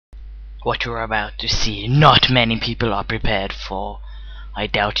What you're about to see, not many people are prepared for. I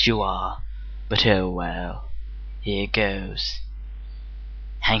doubt you are, but oh well. Here goes.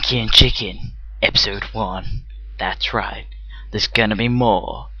 Hanky and Chicken, Episode 1. That's right, there's gonna be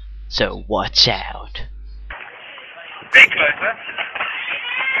more, so watch out. Big closer.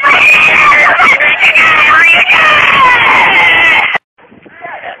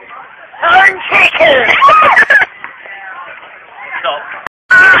 On chicken! Stop.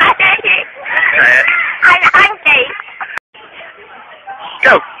 I'm hungry.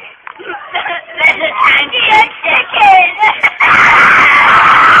 Go. This is Hanky and Chicken!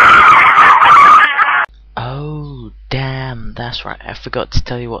 Oh, damn, that's right, I forgot to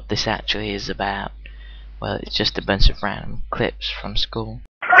tell you what this actually is about. Well, it's just a bunch of random clips from school.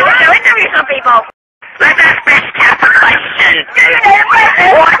 We have to interview some people. Let us best have a question.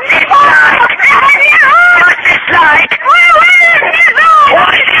 What's this like? What's this like?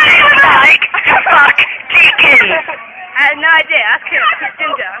 What is this like? Fuck chicken. I have no idea. Ask him. He's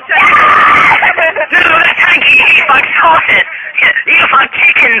ginger. I'm sure. No, that's Hanky. He fucks horses. You fuck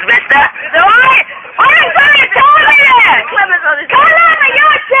chickens, mister. What? I'm very sorry there. Clemens on his. Clemens, you're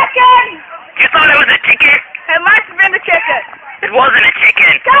a chicken. You thought it was a chicken? It must have been a chicken. It wasn't a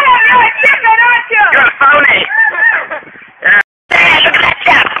chicken. Clemens, you're a chicken, aren't you? You're a phony. There, look at that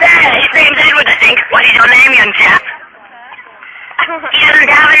chap. There, his name's Edward, I think. What is your name, young chap? He doesn't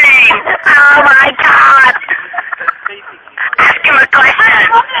have a name. Oh my god. Ask him a question.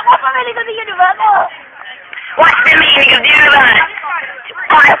 What's the meaning of the universe? What's the meaning of the universe?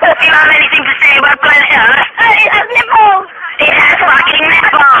 What? Do you have anything to say about planet Earth? It has nipples. It has fucking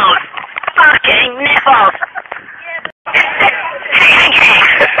nipples. Fucking nipples. Hey, Hanky.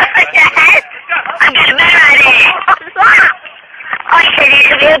 Yes? I've got a better idea. I should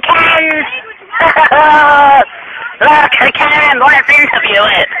interview Ken. Look, a can. Let's interview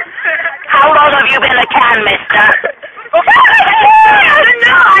it. How long have you been a can, mister? I don't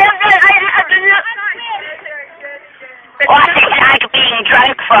know. What's it like being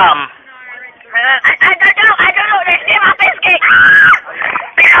drunk from? I don't know. They steal my biscuit.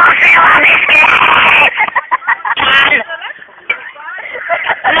 They don't feel on this game. Can?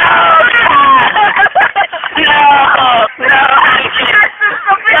 No, no, Hanky.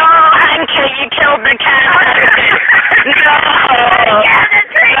 No, Hanky, you killed the can. No,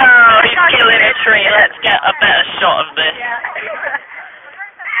 he's killing a tree. Let's get a better shot of this.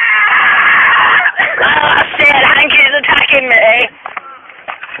 Oh, shit, Hanky's attacking me.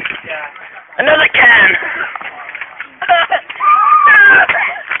 Another can.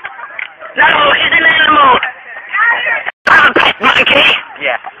 No, he's an animal. I'm a pet monkey.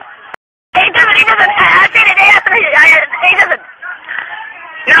 Yeah. He doesn't. I said it. He doesn't.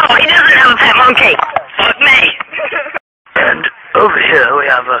 No, he doesn't have a pet monkey. Fuck me. And over here we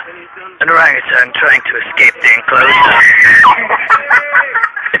have an orangutan trying to escape the enclosure.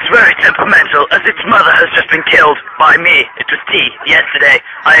 It's very temperamental, as its mother has just been killed by me. It was tea yesterday.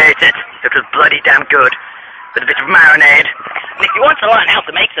 I ate it. It was bloody damn good. With a bit of marinade. And if you want to learn how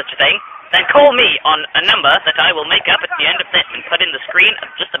to make such a thing, then call me on a number that I will make up at the end of this and put in the screen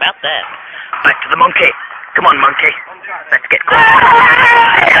just about there. Back to the monkey. Come on, monkey. Let's get close.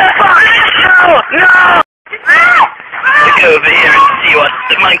 No! Look over here and see what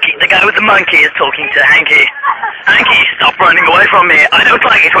the guy with the monkey is talking to Hanky. Hanky, stop running away from me. I don't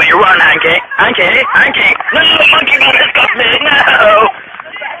like it when you run, Hanky. Hanky. No, monkey man has got me. No!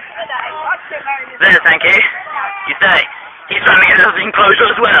 There's Hanky. You say, he's running out of the enclosure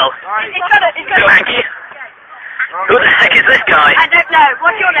as well. Go, Hanky. Who the heck is this guy? I don't know.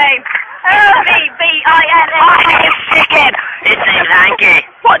 What's your name? B-I-N-S. My name's Chicken. His name's Hanky.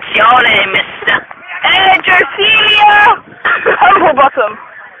 What's your name, mister? Drosilia. Humblebottom.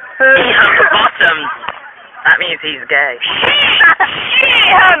 He humps bottoms. That means he's gay. She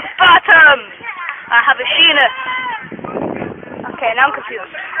humps bottoms. I have a sheenus. Okay, now I'm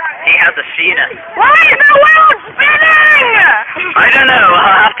confused. He has a sheenus. Why is the world spinning? I don't know.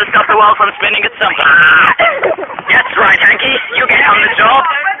 I'll have to stop the world from spinning at some point. That's right, Hanky. You get on the job.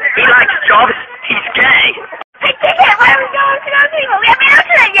 He likes jobs. He's gay. Hey, Chicken, where are we going to those people? We haven't been up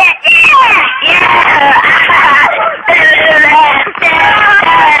to that yet.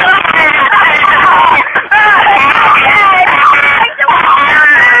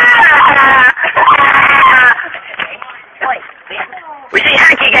 We see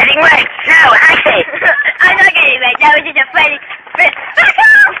Hanky getting wet. No, Hanky. I'm not getting wet. That was just a funny.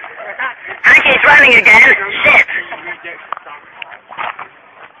 Hanky's running again. Shit.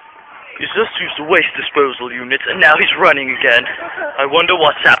 He's just used a waste disposal unit, and now he's running again. I wonder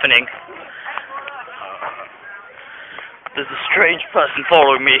what's happening. There's a strange person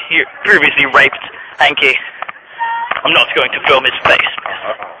following me here. Previously raped Hanky. I'm not going to film his face.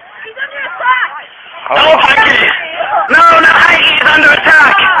 Oh, Hanky! No, Hanky is under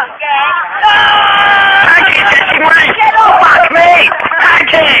attack! Hanky is getting raped! Fuck me!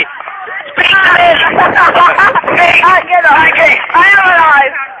 Hanky! Speak to me! Speak! Hanky! I am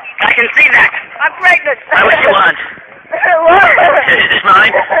alive. I can see that. I'm pregnant. I wish you weren't. What? Is this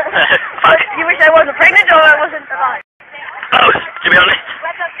mine? Fuck. You wish I wasn't pregnant or I wasn't alive? Both, to be honest.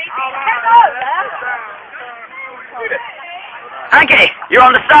 Hanky, you're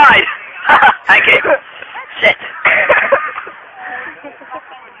on the side. Hanky. Shit.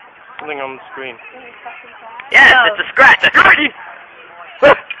 Something on the screen. Yes, it's a scratch.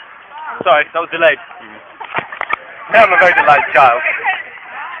 Sorry, that was delayed. I'm a very delayed child.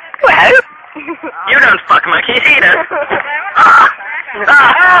 Well, you don't fuck monkeys either.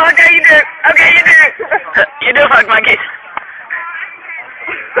 Okay, you do. Okay, you do. You do fuck monkeys.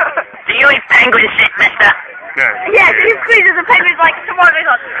 Do you eat penguin shit, mister? Yes, he squeezes the penguins like tomorrow goes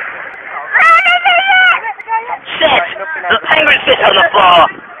on. Shit! The penguin shit on the floor.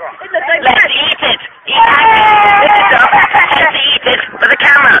 Let's eat it. Eat it. Lift it up. Let's eat it for the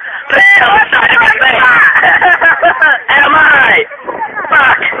camera. Put it on the side of your face. Am I?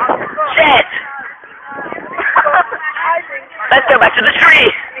 Fuck. Shit. Let's go back to the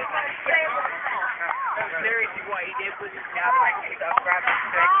tree.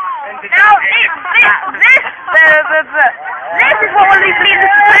 Now, this is what one of these leaves is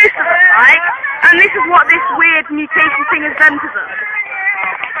supposed to look like, and this is what this weird mutation thing has done to them.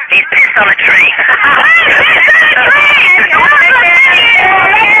 He's pissed on a tree.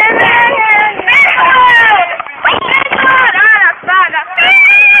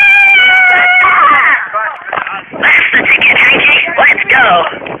 That's the ticket, Hanky. Let's go.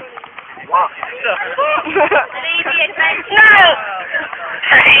 No!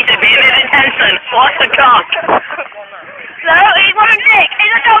 He's a bit of attention. What's the cock? No, he won't dick.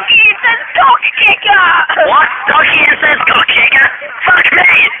 He's a donkey and says cock kicker. What? Donkey and says cock kicker? Fuck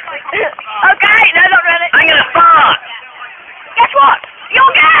me. Okay, no, not really. I'm gonna fart. Guess what?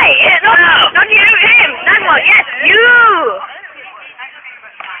 You're gay. No. Not you, him. That's what, yes, you.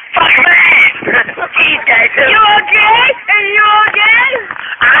 Fuck me. He's gay too. You're gay and you're gay.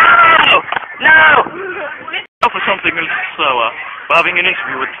 Ow! No. Go for something a little slower. We're having an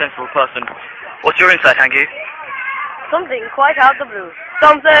interview with a sensible person. What's your insight, Hanky? Something quite out of the blue.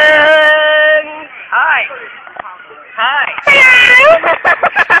 Something. Hi.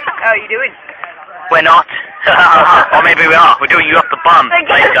 How are you doing? We're not. Or maybe we are. We're doing you up the bum. I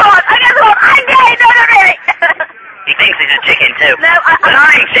guess what? I'm gay. No, not really. He thinks he's a chicken too. No, But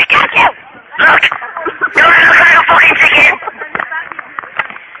I'm chicken. Look! You don't look like a fucking chicken!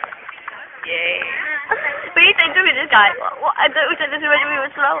 What do you think of this guy? What? I thought we said this was when we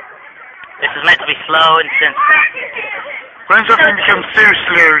were slow. This is meant to be slow and sensible. When something becomes so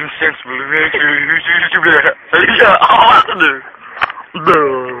slow and sensible, it makes you... Oh, what to do?